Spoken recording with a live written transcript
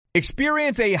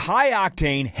Experience a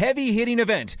high-octane, heavy-hitting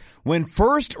event when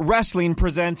First Wrestling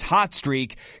presents Hot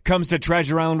Streak comes to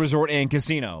Treasure Island Resort and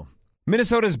Casino.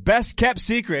 Minnesota's best-kept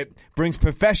secret brings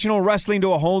professional wrestling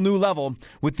to a whole new level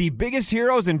with the biggest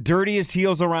heroes and dirtiest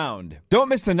heels around. Don't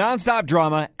miss the nonstop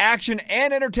drama, action,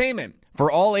 and entertainment for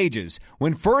all ages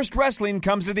when First Wrestling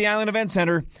comes to the Island Event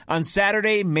Center on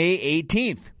Saturday, May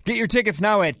 18th. Get your tickets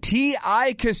now at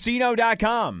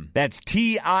TICasino.com. That's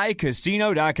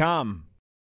TICasino.com.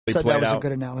 Said that was a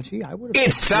good analogy. I would have.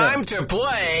 It's time to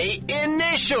play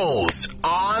Initials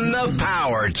on the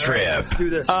Power Trip. Let's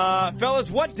do this. Fellas,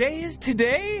 what day is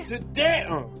today? Today.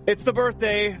 It's the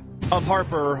birthday of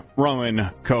Harper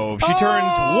Rowan Cove. She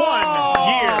turns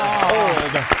 1 year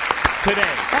old today.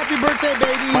 Happy birthday,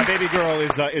 baby. My baby girl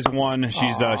is 1.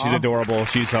 She's adorable.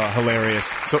 She's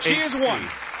hilarious. So she is 1.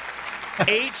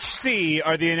 HC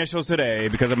are the initials today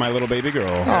because of my little baby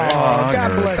girl. Oh,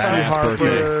 God bless you, Harper.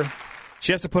 Birthday.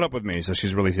 She has to put up with me, so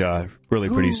she's really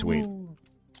pretty sweet.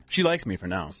 She likes me for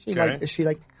now. Is she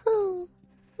like?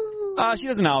 She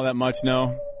doesn't howl that much.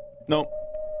 No. Nope.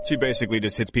 She basically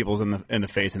just hits people in the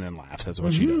face and then laughs. That's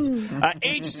what she does.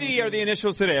 HC are the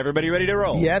initials today. Everybody ready to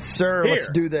roll? Yes, sir. Here Let's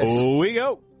do this. We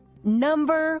go.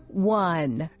 Number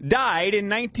 1. Died in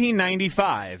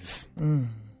 1995.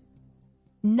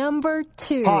 Number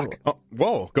 2. Hawk. Oh,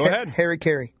 whoa. Go ahead. Harry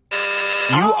Carey. You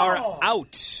are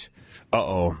out.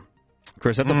 Uh-oh.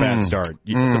 Chris, that's a bad start.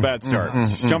 It's a bad start.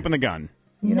 Just jumping the gun.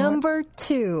 Number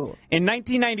 2. In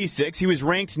 1996, he was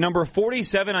ranked number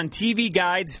 47 on TV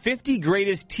Guide's 50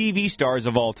 Greatest TV Stars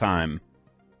of All Time.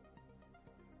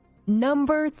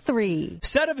 Number 3.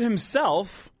 Said of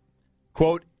himself,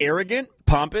 quote, arrogant,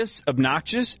 pompous,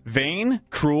 obnoxious, vain,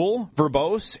 cruel,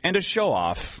 verbose, and a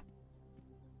show-off.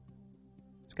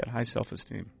 He's got high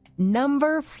self-esteem.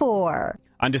 Number 4.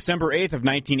 On December 8th of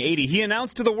 1980, he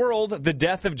announced to the world the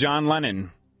death of John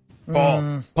Lennon.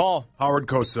 Paul. Howard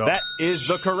Cosell. That is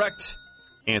the correct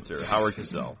answer. Howard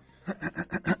Cosell.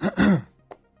 How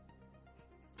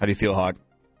do you feel, Hawk?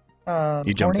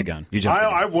 You jumped the gun.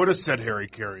 I would have said Harry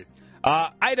Carey.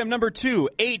 Item number 2,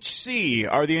 HC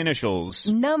are the initials.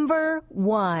 Number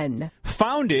 1.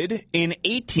 Founded in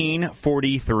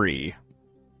 1843.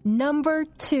 Number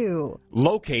 2.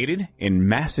 Located in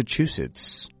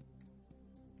Massachusetts.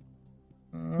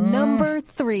 Number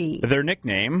 3. Their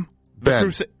nickname,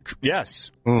 Ben.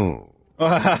 Yes. 5.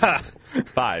 I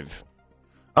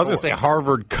was going to say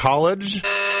Harvard College.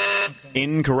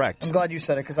 Incorrect. I'm glad you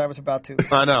said it because I was about to.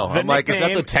 I know. The I'm like, is that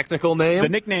nickname- the technical name? The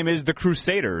nickname is the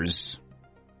Crusaders.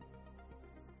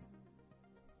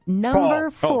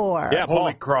 Number 4. Yeah, Paul.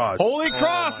 Holy Cross. Holy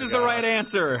Cross is the right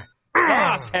answer.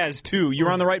 Sauce has 2.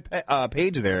 You're on the right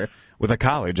page there with a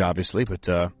college, obviously, but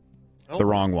the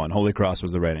wrong one. Holy Cross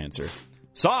was the right answer.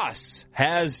 Sauce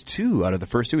has 2 out of the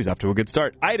first 2. He's off to a good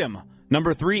start. Item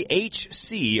number 3,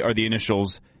 HC are the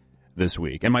initials this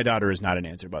week. And my daughter is not an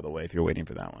answer, by the way, if you're waiting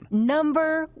for that one.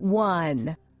 Number 1.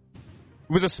 It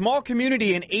was a small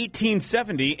community in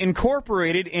 1870,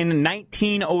 incorporated in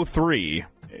 1903.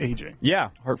 AJ. Yeah.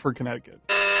 Hartford, Connecticut.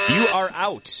 You are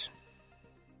out.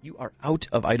 You are out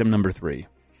of item number 3.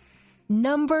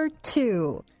 Number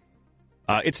 2.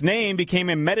 Its name became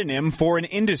a metonym for an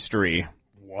industry.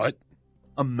 What?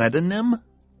 A metonym?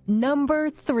 Number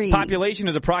 3. Population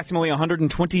is approximately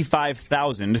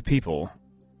 125,000 people.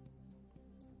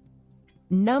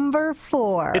 Number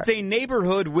 4. It's a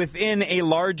neighborhood within a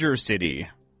larger city.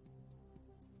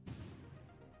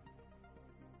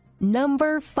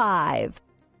 Number 5.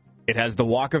 It has the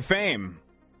Walk of Fame.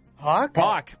 Hawk?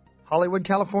 Hawk. Hollywood,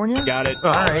 California? Got it. Oh,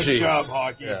 All right. jeez. Good job,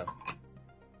 Hockey. Yeah.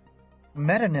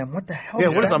 Metonym. What the hell Yeah,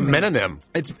 does what is that a mean? metonym?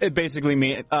 It basically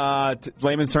means,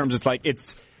 layman's terms, it's like,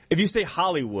 if you say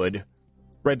Hollywood,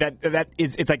 right,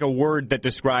 it's like a word that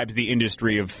describes the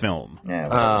industry of film.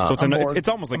 Yeah, So I'm bored. it's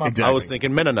almost like, I'm on. exactly. I was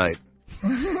thinking Mennonite.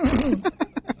 I'm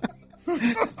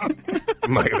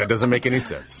like, that doesn't make any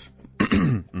sense.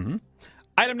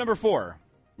 Item number 4.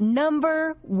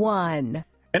 Number 1.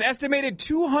 An estimated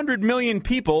 200 million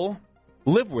people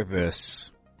live with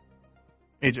this.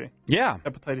 AJ. Yeah.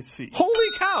 Hepatitis C. Holy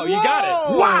cow, you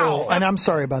got it. Wow. And I'm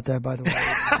sorry about that, by the way.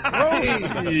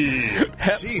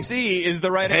 Hep C is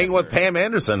the right Hang answer. with Pam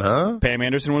Anderson, huh? Pam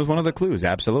Anderson was one of the clues.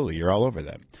 Absolutely. You're all over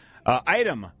that.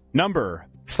 Item number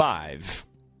 5.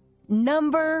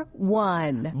 Number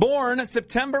 1. Born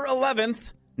September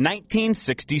 11th,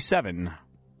 1967.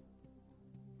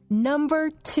 Number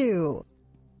 2.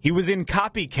 He was in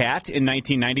Copycat in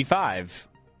 1995.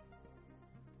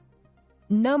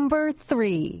 Number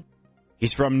 3.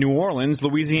 He's from New Orleans,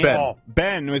 Louisiana.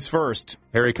 Ben. Ben was first.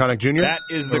 Harry Connick Jr.? That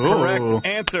is the correct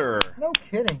answer. No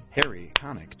kidding. Harry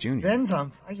Connick Jr. Ben's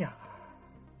on fire.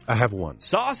 I have one.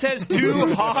 Sauce has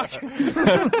 2. Hawk. You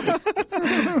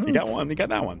got one. You got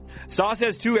that one. Sauce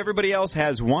has 2. Everybody else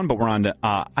has 1. But we're on to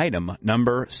item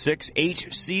number 6.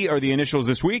 HC are the initials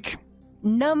this week.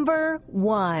 Number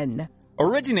 1.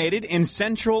 Originated in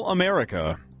Central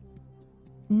America.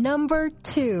 Number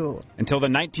 2. Until the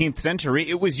 19th century,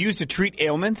 it was used to treat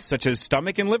ailments such as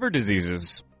stomach and liver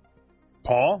diseases.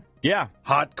 Paul? Yeah.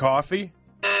 Hot coffee?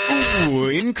 Ooh,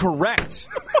 incorrect.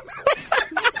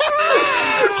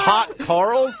 Hot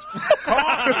Carl's?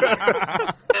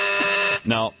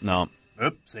 No.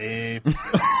 Oopsie.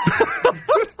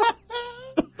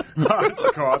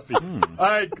 Hot coffee.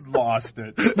 I lost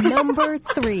it. Number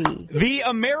 3. The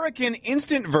American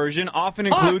instant version often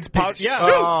includes powder. Yeah.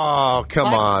 Oh,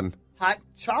 come on. Hot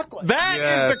chocolate. That is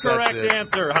Yes, the correct that's it.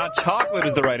 answer. Hot chocolate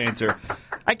is the right answer.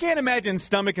 I can't imagine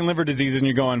stomach and liver diseases and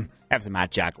you're going, have some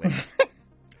hot chocolate.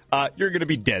 You're going to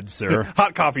be dead, sir.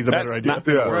 Hot coffee's a better That's idea. not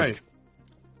gonna work. Right.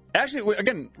 Actually,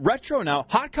 again, retro now.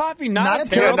 Hot coffee, Not not a a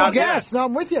terrible terrible guess. guess. No,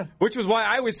 I'm with you. Which was why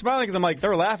I was smiling because I'm like, they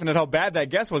were laughing at how bad that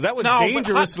guess was. That was No,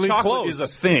 dangerously but hot chocolate close. is a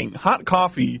thing. Hot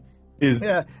coffee is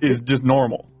Yeah. just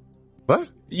normal. What?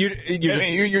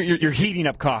 You're heating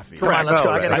up coffee. Come on, let's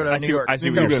go. I got to go I to see, New York. I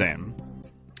see what you're saying.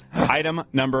 Item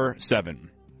number 7.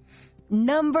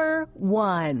 Number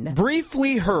 1.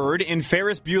 Briefly heard in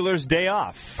Ferris Bueller's Day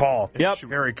Off. Paul. Yep.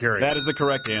 Harry Carey. That is the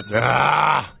correct answer.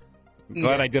 Ah! I'm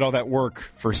glad I did all that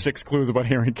work for 6 clues about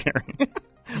Harry Carey.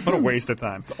 What a waste of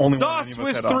time. only one Sauce any of us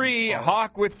with had on. 3,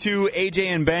 Hawk with 2, AJ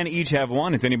and Ben each have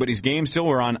 1. It's anybody's game. Still,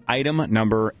 we're on item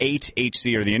number 8. HC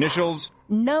are the initials.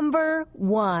 Number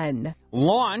 1.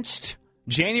 Launched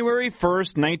January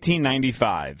 1st,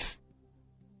 1995.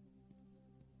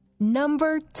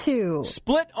 Number 2.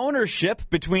 Split ownership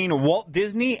between Walt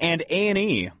Disney and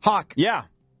A&E. Hawk. Yeah.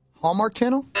 Hallmark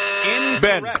Channel?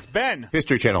 Incorrect. Ben.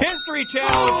 History Channel. History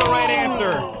Channel is the right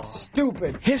answer.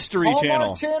 Stupid. History Hallmark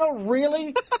Channel. Channel?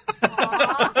 Really?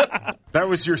 That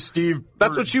was your Steve.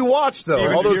 That's what you watch, though.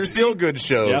 Steven, All did you those see? feel-good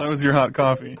shows. Yeah, that was your hot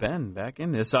coffee. Ben back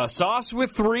in this. Sauce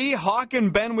with 3, Hawk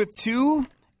and Ben with 2,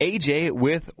 AJ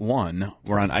with 1.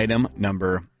 We're on item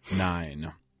number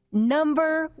 9.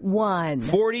 Number 1.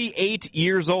 48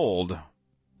 years old.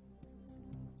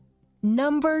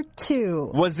 Number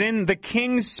 2. Was in The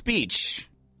King's Speech.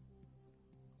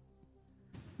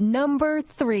 Number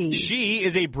 3. She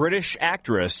is a British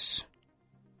actress.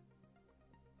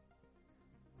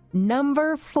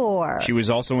 Number 4. She was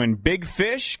also in Big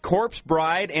Fish, Corpse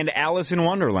Bride, and Alice in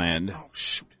Wonderland. Oh,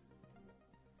 shoot.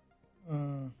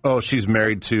 Oh, she's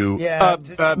married to... Yeah.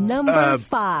 Number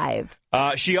 5.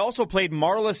 She also played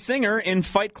Marla Singer in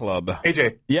Fight Club.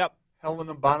 AJ. Yep.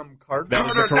 Helena Bonham Carter. That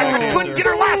was the correct answer. Get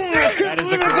her last name! That is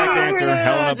the correct answer.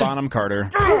 Helena Bonham Carter.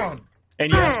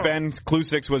 And yes, Ben, Clue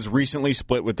 6 was recently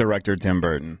split with director Tim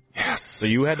Burton. Yes. So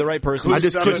you had the right person. I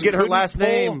just couldn't get her last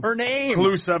name. Her name.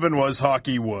 Clue 7 was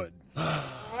Hockey Wood.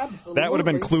 That would have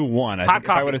been Clue 1. I think if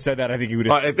I would have said that, I think he would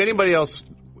have.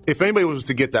 If anybody was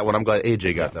to get that one, I'm glad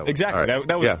AJ got that one. Exactly. All right.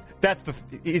 That was. Yeah. That's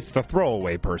he's the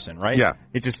throwaway person, right? Yeah.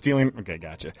 He's just stealing. Okay,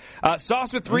 gotcha.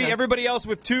 Sauce with 3. Everybody else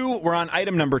with 2. We're on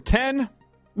item number 10.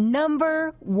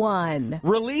 Number 1.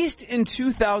 Released in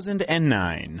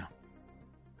 2009.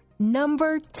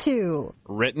 Number 2.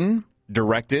 Written,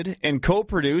 directed, and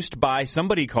co-produced by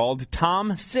somebody called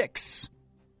Tom Six.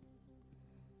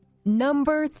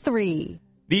 Number 3.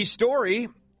 The story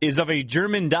is of a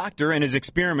German doctor and his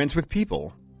experiments with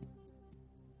people.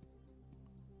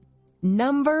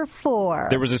 Number 4.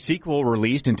 There was a sequel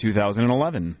released in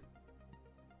 2011.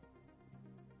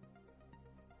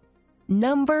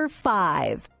 Number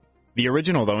 5. The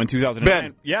original, though, in 2009.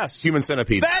 Ben. Yes. Human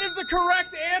Centipede. That is the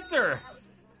correct answer.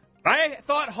 I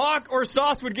thought Hawk or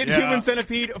Sauce would get Yeah. Human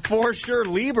Centipede for sure.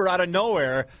 Lieber out of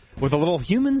nowhere with a little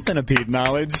Human Centipede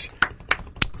knowledge.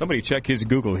 Somebody check his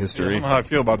Google I history. don't know how I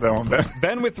feel about that one, Ben.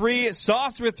 Ben with 3,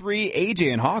 Sauce with 3,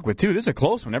 AJ and Hawk with 2. This is a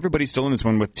close one. Everybody's still in this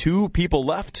one with 2 people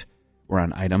left. We're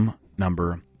on item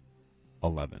number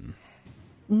 11.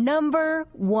 Number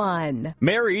 1.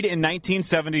 Married in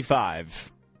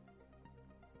 1975.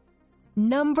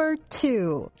 Number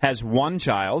 2. Has 1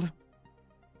 child.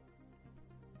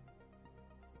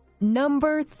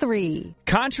 Number 3.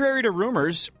 Contrary to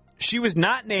rumors, she was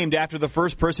not named after the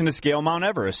first person to scale Mount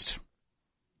Everest.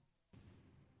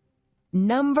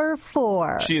 Number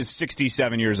 4. She is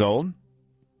 67 years old.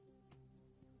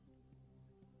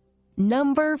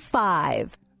 Number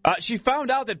 5. She found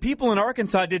out that people in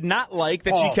Arkansas did not like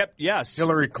that she kept... Yes.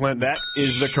 Hillary Clinton. That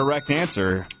is the correct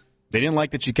answer. They didn't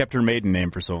like that she kept her maiden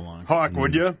name for so long. Hawk,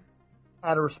 would you?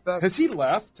 Out of respect. Has he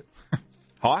left?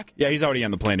 Hawk? Yeah, he's already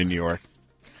on the plane to New York.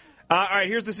 All right,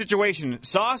 here's the situation.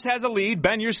 Sauce has a lead.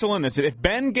 Ben, you're still in this. If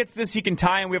Ben gets this, he can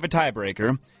tie, and we have a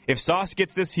tiebreaker. If Sauce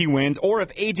gets this, he wins. Or if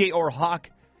AJ or Hawk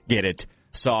get it,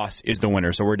 Sauce is the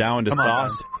winner. So we're down to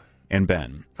Sauce and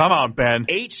Ben. Come on, Ben.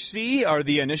 HC are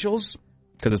the initials,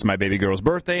 because it's my baby girl's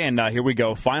birthday. And here we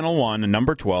go. Final one,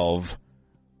 number 12,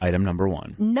 item number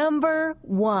 1. Number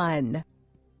 1.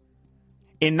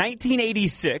 In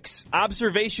 1986,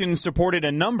 observation supported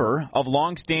a number of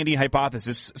long-standing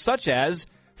hypotheses, such as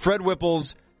Fred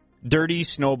Whipple's dirty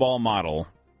snowball model.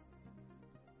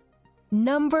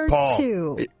 Number Paul.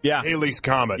 2. Yeah, Haley's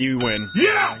Comet. you win.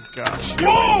 Yes!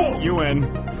 You win.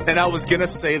 And I was going to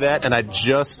say that, and I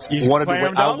just You wanted to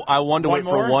clammed wait. up? I wanted to One wait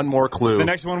more? for one more clue. The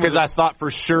next one was because I thought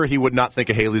for sure he would not think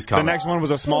of Haley's The Comet. next one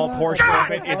was a small Porsche.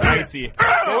 It's icy.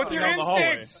 Go with your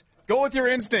instincts. Go with your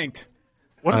instinct.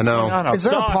 What is I know. going on Is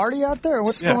there Sauce. a party out there?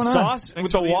 What's going on? Sauce Thanks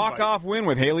with the for the walk-off win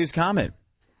with Haley's Comet.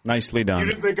 Nicely done. You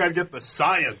didn't think I'd get the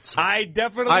science. I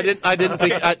definitely. I didn't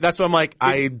think. That's why I'm like,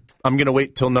 I'm going to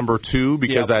wait till number 2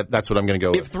 because that's what I'm going to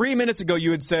go If with. 3 minutes ago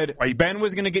you had said Ben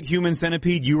was going to get Human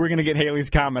Centipede, you were going to get Haley's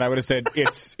Comet, I would have said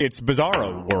it's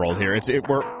Bizarro world here.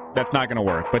 That's not going to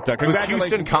work. But Was congratulations.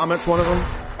 Houston Comets one of them?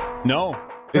 No,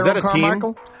 Is that a team?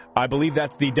 Carmichael? I believe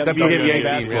that's the WNBA WNBA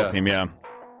basketball team. Yeah.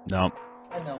 No.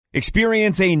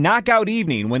 Experience a knockout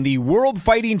evening when the World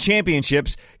Fighting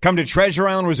Championships come to Treasure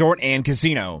Island Resort and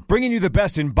Casino. Bringing you the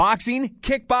best in boxing,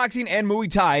 kickboxing, and Muay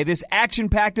Thai, this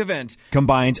action-packed event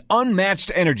combines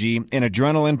unmatched energy and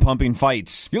adrenaline-pumping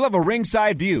fights. You'll have a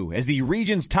ringside view as the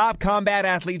region's top combat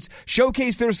athletes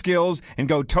showcase their skills and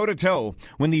go toe-to-toe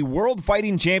when the World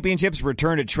Fighting Championships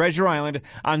return to Treasure Island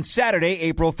on Saturday,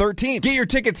 April 13th. Get your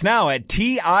tickets now at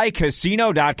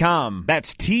TICasino.com.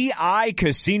 That's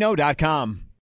TICasino.com.